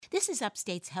This is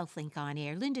Upstate's HealthLink on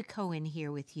Air. Linda Cohen here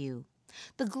with you.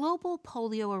 The Global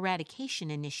Polio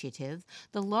Eradication Initiative,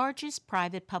 the largest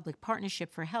private-public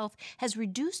partnership for health, has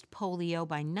reduced polio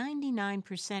by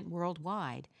 99%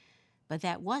 worldwide. But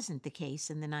that wasn't the case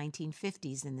in the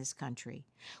 1950s in this country,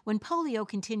 when polio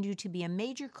continued to be a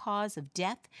major cause of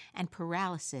death and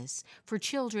paralysis for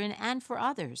children and for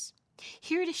others.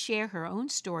 Here to share her own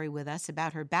story with us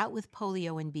about her bout with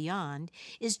polio and beyond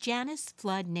is Janice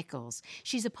Flood Nichols.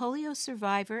 She's a polio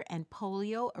survivor and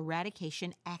polio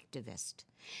eradication activist.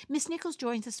 Miss Nichols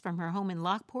joins us from her home in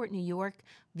Lockport, New York,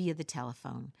 via the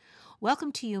telephone.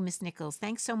 Welcome to you, Miss Nichols.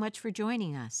 Thanks so much for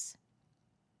joining us.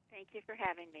 Thank you for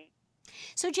having me.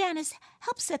 So, Janice,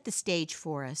 help set the stage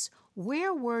for us.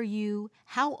 Where were you?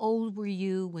 How old were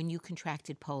you when you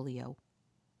contracted polio?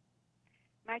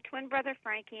 My twin brother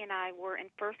Frankie and I were in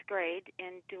first grade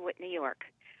in DeWitt, New York.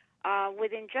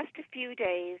 Within just a few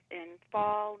days in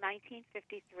fall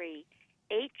 1953,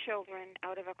 8 children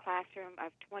out of a classroom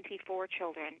of 24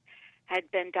 children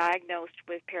had been diagnosed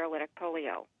with paralytic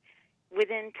polio.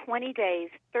 Within 20 days,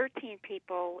 13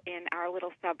 people in our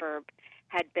little suburb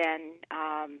had been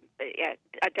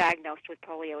diagnosed with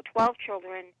polio, 12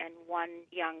 children and 1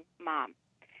 young mom.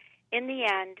 In the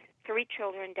end, 3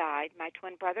 children died, my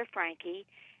twin brother Frankie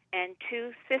and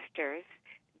 2 sisters.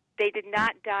 They did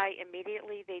not die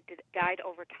immediately. They died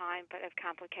over time, but of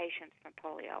complications from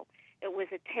polio. It was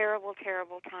a terrible,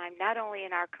 terrible time, not only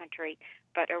in our country,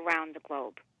 but around the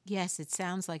globe. Yes, it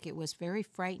sounds like it was very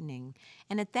frightening.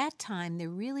 And at that time, there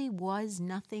really was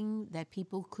nothing that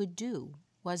people could do,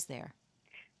 was there?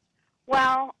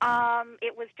 Well,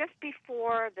 it was just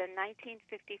before the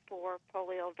 1954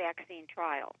 polio vaccine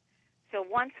trial. So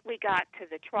once we got to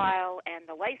the trial and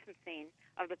the licensing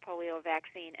of the polio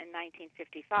vaccine in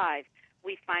 1955,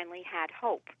 we finally had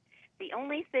hope. The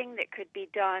only thing that could be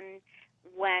done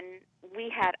when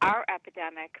we had our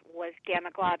epidemic was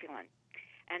gamma globulin.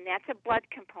 And that's a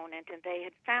blood component, and they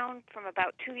had found from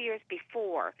about 2 years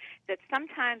before that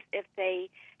sometimes if they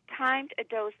timed a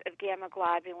dose of gamma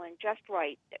globulin just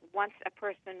right, once a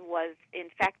person was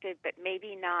infected but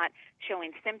maybe not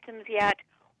showing symptoms yet,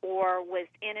 or was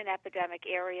in an epidemic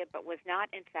area but was not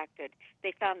infected,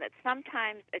 they found that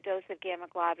sometimes a dose of gamma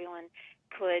globulin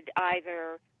could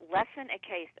either lessen a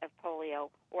case of polio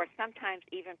or sometimes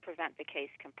even prevent the case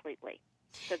completely.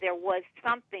 So there was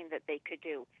something that they could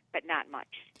do, but not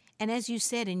much. And as you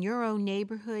said, in your own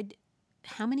neighborhood,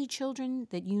 how many children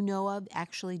that you know of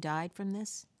actually died from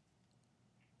this?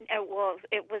 Well,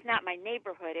 it was not my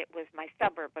neighborhood. It was my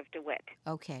suburb of DeWitt.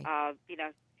 Okay.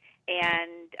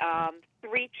 And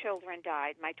 3 children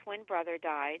died. My twin brother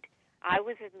died. I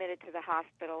was admitted to the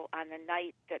hospital on the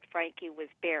night that Frankie was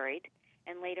buried,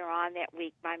 and later on that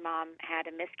week, my mom had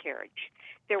a miscarriage.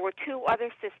 There were 2 other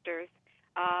sisters,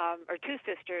 two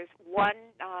sisters. One,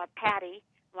 Patty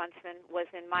Munson, was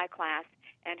in my class,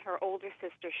 and her older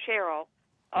sister, Cheryl,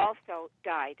 also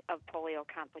died of polio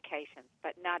complications,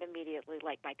 but not immediately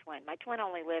like my twin. My twin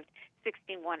only lived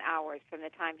 61 hours from the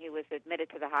time he was admitted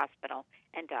to the hospital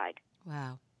and died.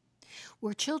 Wow.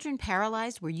 Were children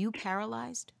paralyzed? Were you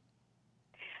paralyzed?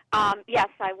 Yes,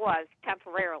 I was,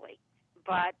 temporarily.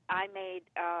 But I made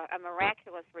a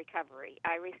miraculous recovery.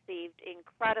 I received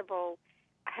incredible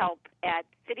help at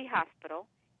City Hospital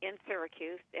in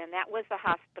Syracuse, and that was the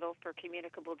hospital for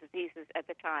communicable diseases at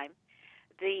the time.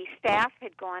 The staff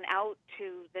had gone out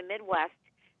to the Midwest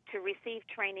to receive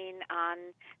training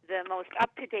on the most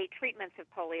up-to-date treatments of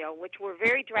polio, which were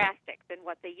very drastic than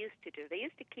what they used to do. They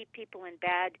used to keep people in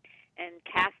bed and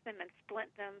cast them and splint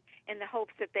them in the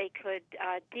hopes that they could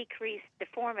decrease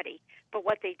deformity. But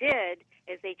what they did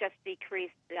is they just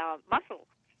decreased muscle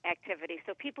activity.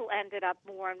 So people ended up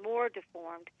more and more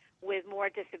deformed with more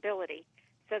disability.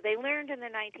 So they learned in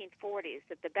the 1940s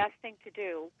that the best thing to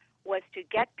do was to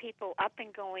get people up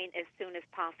and going as soon as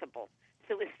possible.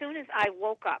 So as soon as I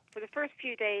woke up, for the first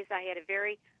few days I had a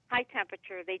very high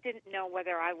temperature. They didn't know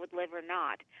whether I would live or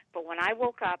not. But when I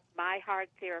woke up, my hard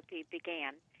therapy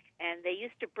began. And they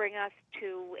used to bring us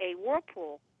to a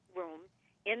whirlpool room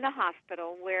in the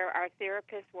hospital where our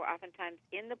therapists were oftentimes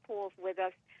in the pools with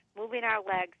us, moving our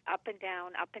legs up and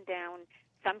down, up and down.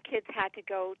 Some kids had to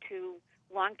go to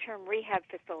long-term rehab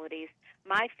facilities.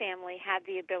 My family had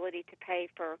the ability to pay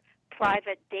for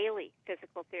private daily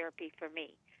physical therapy for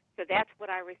me. So that's what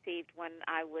I received when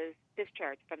I was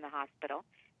discharged from the hospital.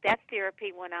 That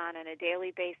therapy went on a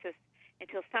daily basis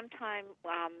until sometime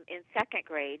in second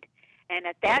grade. And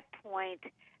at that point,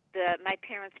 my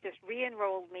parents just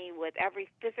re-enrolled me with every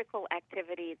physical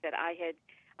activity that I had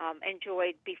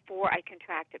enjoyed before I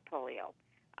contracted polio.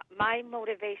 My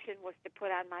motivation was to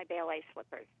put on my ballet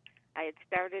slippers. I had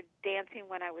started dancing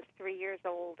when I was 3 years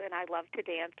old, and I loved to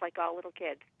dance like all little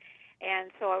kids.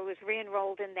 And so I was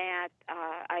re-enrolled in that.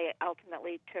 I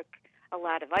ultimately took a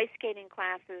lot of ice skating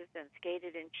classes and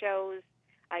skated in shows.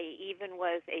 I even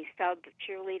was a sub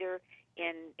cheerleader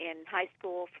in high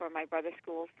school for my brother's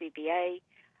school, CBA.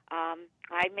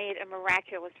 I made a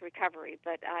miraculous recovery,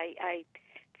 but I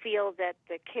feel that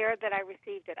the care that I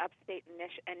received at Upstate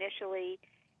initially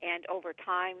and over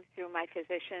time through my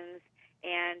physicians,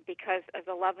 and because of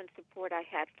the love and support I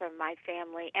had from my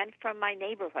family and from my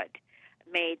neighborhood,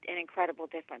 made an incredible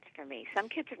difference for me. Some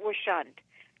kids were shunned,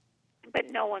 but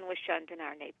no one was shunned in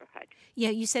our neighborhood. Yeah,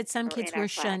 you said some or kids in our were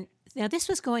class. shunned. Now, this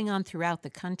was going on throughout the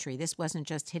country. This wasn't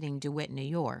just hitting DeWitt, New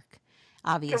York,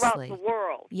 Throughout obviously. the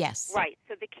world. Yes. Right.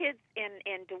 So the kids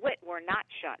in DeWitt were not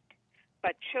shunned,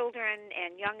 but children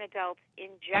and young adults in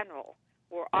general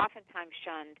were oftentimes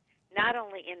shunned, not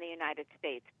only in the United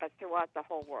States, but throughout the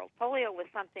whole world. Polio was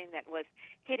something that was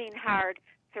hitting hard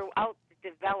throughout the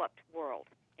developed world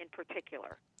in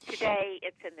particular. Today,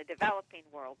 it's in the developing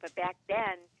world, but back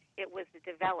then, it was the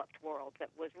developed world that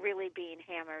was really being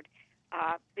hammered.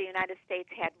 The United States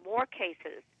had more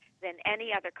cases than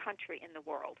any other country in the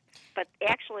world. But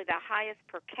actually, the highest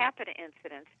per capita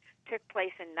incidence took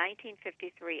place in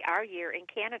 1953, our year, in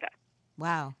Canada.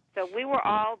 Wow. So we were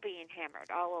all being hammered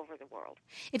all over the world.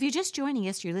 If you're just joining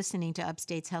us, you're listening to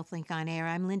Upstate's HealthLink on Air.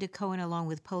 I'm Linda Cohen, along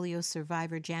with polio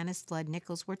survivor Janice Flood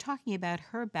Nichols. We're talking about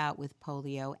her bout with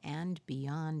polio and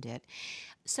beyond it.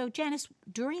 So, Janice,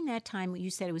 during that time,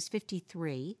 you said it was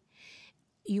 53.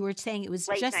 You were saying it was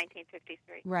Late just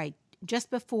 1953. right, just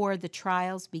before the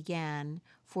trials began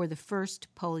for the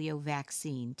first polio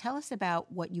vaccine. Tell us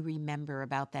about what you remember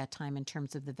about that time in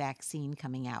terms of the vaccine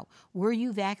coming out. Were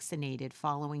you vaccinated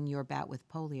following your bout with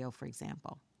polio, for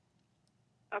example?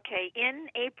 Okay, in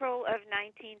April of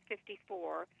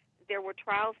 1954, there were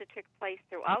trials that took place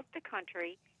throughout the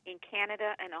country, in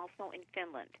Canada and also in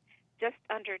Finland. Just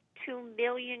under 2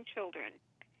 million children,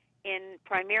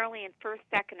 primarily in first,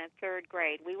 second, and third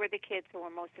grade. We were the kids who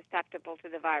were most susceptible to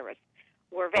the virus,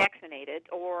 were vaccinated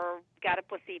or got a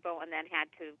placebo and then had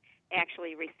to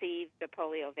actually receive the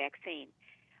polio vaccine.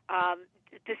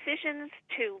 Decisions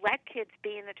to let kids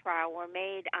be in the trial were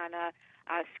made on a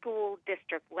school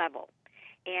district level.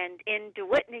 And in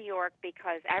DeWitt, New York,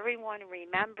 because everyone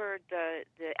remembered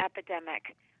the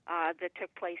epidemic that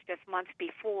took place just months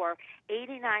before,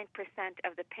 89%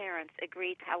 of the parents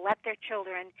agreed to let their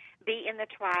children be in the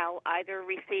trial, either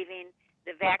receiving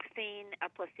the vaccine, a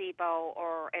placebo,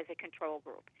 or as a control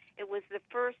group. It was the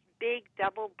first big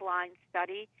double-blind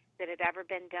study that had ever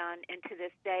been done, and to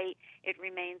this day, it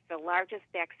remains the largest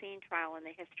vaccine trial in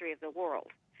the history of the world.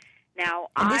 Now,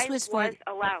 I was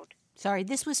allowed. Sorry,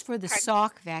 this was for the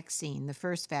Salk vaccine, the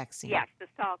first vaccine. Yes, the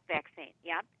Salk vaccine,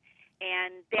 yep.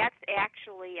 And that's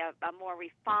actually a more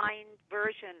refined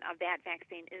version of that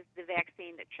vaccine is the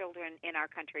vaccine that children in our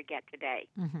country get today,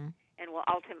 and will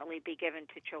ultimately be given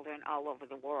to children all over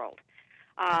the world.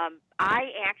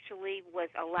 I actually was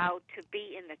allowed to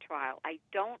be in the trial. I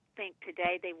don't think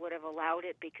today they would have allowed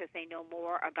it because they know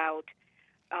more about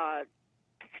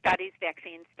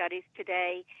vaccine studies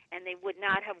today, and they would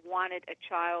not have wanted a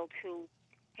child who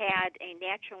had a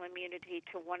natural immunity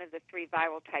to one of the 3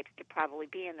 viral types to probably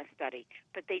be in the study.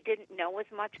 But they didn't know as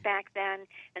much back then.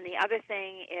 And the other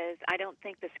thing is I don't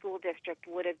think the school district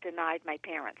would have denied my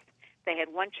parents. They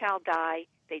had one child die.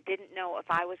 They didn't know if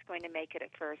I was going to make it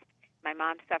at first. My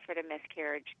mom suffered a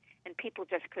miscarriage, and people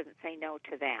just couldn't say no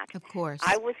to that. Of course.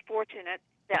 I was fortunate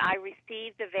that I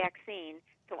received the vaccine,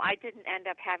 so I didn't end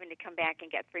up having to come back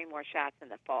and get 3 more shots in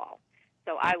the fall.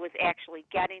 So I was actually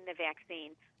getting the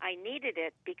vaccine. I needed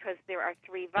it because there are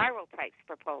 3 viral types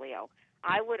for polio.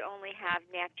 I would only have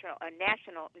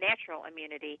natural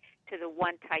immunity to the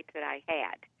one type that I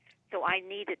had. So I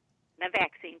needed the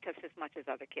vaccine just as much as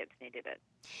other kids needed it.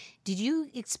 Did you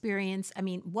experience,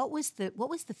 what was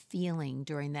the feeling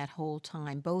during that whole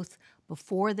time, both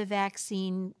before the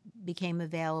vaccine became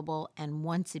available and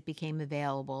once it became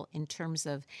available, in terms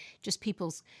of just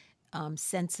people's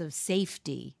sense of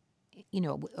safety,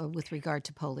 with regard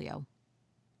to polio?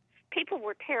 People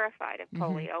were terrified of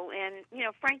polio, and,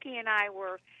 Frankie and I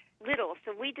were little,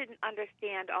 so we didn't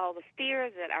understand all the fear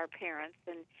that our parents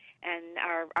and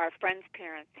our friends'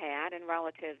 parents had and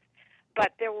relatives,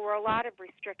 but there were a lot of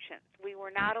restrictions. We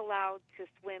were not allowed to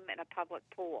swim in a public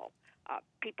pool.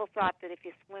 People thought that if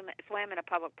you swam in a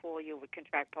public pool, you would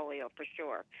contract polio for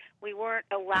sure. We weren't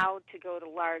allowed to go to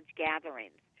large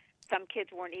gatherings. Some kids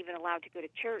weren't even allowed to go to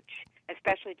church,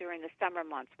 especially during the summer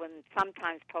months when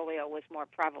sometimes polio was more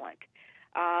prevalent.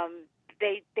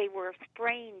 They were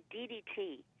spraying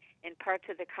DDT in parts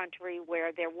of the country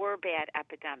where there were bad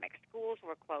epidemics. Schools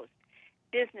were closed.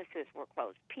 Businesses were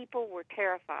closed. People were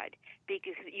terrified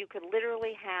because you could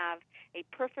literally have a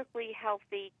perfectly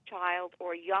healthy child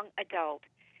or young adult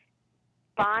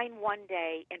fine one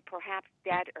day and perhaps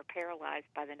dead or paralyzed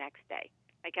by the next day.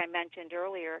 Like I mentioned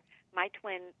earlier, my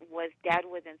twin was dead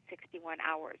within 61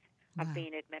 hours of Wow.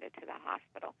 being admitted to the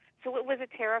hospital. So it was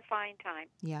a terrifying time.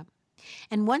 Yeah.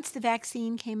 And once the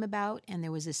vaccine came about and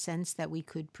there was a sense that we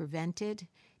could prevent it,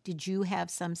 did you have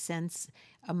some sense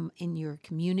in your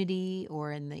community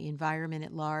or in the environment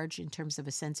at large in terms of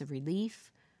a sense of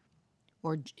relief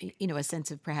or, a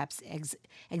sense of perhaps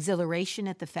exhilaration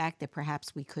at the fact that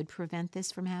perhaps we could prevent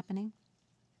this from happening?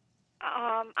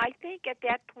 I think at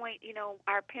that point,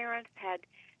 our parents had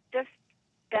just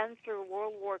been through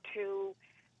World War II.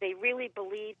 They really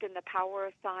believed in the power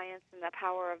of science and the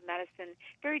power of medicine,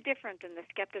 very different than the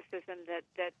skepticism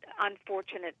that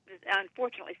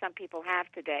unfortunately some people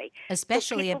have today.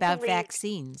 Especially people about believed,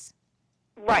 vaccines.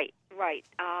 Right, right.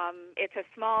 It's a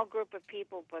small group of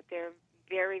people, but they're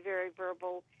very, very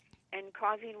verbal and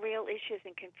causing real issues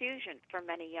and confusion for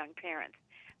many young parents.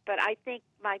 But I think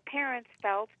my parents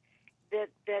felt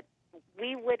that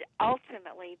we would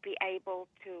ultimately be able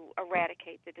to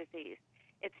eradicate the disease.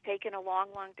 It's taken a long,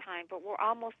 long time, but we're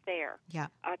almost there. Yeah.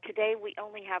 Today, we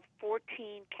only have 14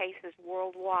 cases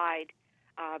worldwide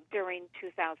during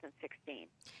 2016.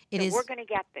 We're going to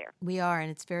get there. We are, and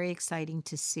it's very exciting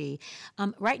to see.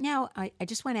 Right now, I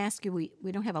just want to ask you,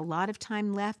 we don't have a lot of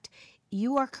time left.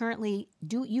 You are currently,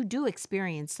 you do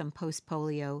experience some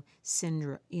post-polio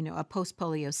syndrome,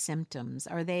 post-polio symptoms.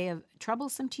 Are they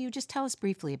troublesome to you? Just tell us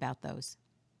briefly about those.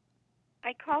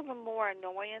 I call them more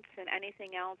annoyance than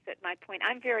anything else at my point.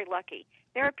 I'm very lucky.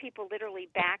 There are people literally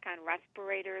back on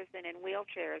respirators and in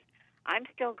wheelchairs. I'm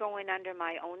still going under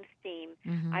my own steam.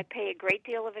 Mm-hmm. I pay a great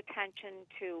deal of attention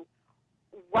to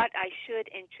what I should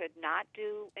and should not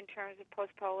do in terms of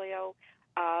post-polio.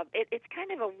 It's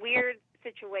kind of a weird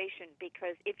situation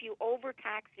because if you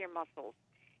overtax your muscles,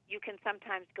 you can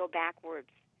sometimes go backwards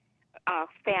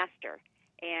faster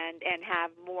and have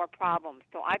more problems.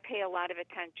 So I pay a lot of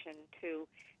attention to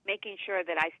making sure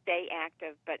that I stay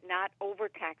active but not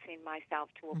overtaxing myself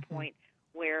to a Mm-hmm. point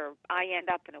where I end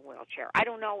up in a wheelchair. I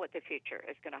don't know what the future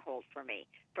is going to hold for me.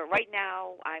 But right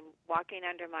now, I'm walking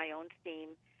under my own steam.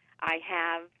 I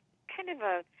have kind of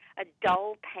a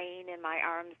dull pain in my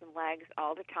arms and legs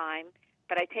all the time,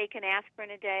 but I take an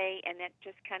aspirin a day, and that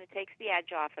just kind of takes the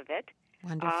edge off of it.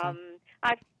 Wonderful.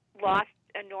 I've lost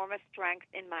enormous strength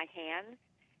in my hands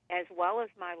as well as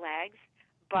my legs,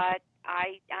 but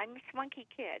I'm a spunky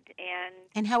kid.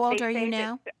 And how old are you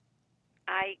now?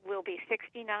 I will be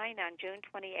 69 on June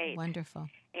 28th. Wonderful.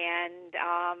 And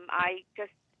I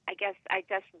guess I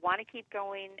just want to keep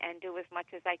going and do as much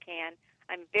as I can.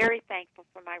 I'm very thankful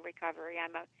for my recovery.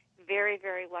 I'm a very,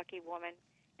 very lucky woman,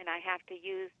 and I have to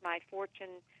use my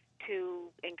fortune to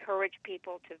encourage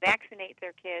people to vaccinate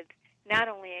their kids, not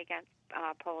only against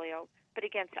polio, but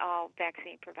against all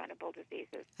vaccine-preventable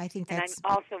diseases. I think And that's...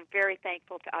 I'm also very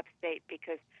thankful to Upstate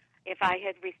because if I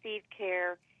had received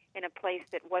care in a place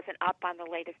that wasn't up on the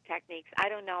latest techniques, I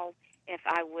don't know if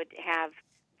I would have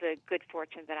the good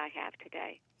fortune that I have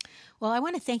today. Well, I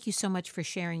want to thank you so much for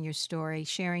sharing your story,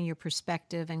 sharing your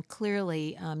perspective, and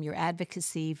clearly your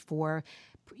advocacy for,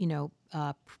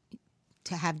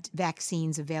 to have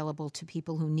vaccines available to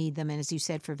people who need them. And as you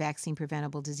said, for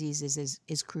vaccine-preventable diseases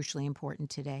is crucially important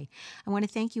today. I want to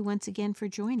thank you once again for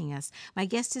joining us. My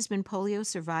guest has been polio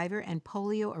survivor and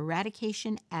polio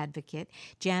eradication advocate,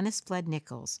 Janice Flood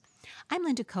Nichols. I'm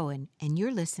Linda Cohen, and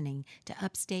you're listening to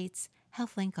Upstate's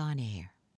HealthLink on Air.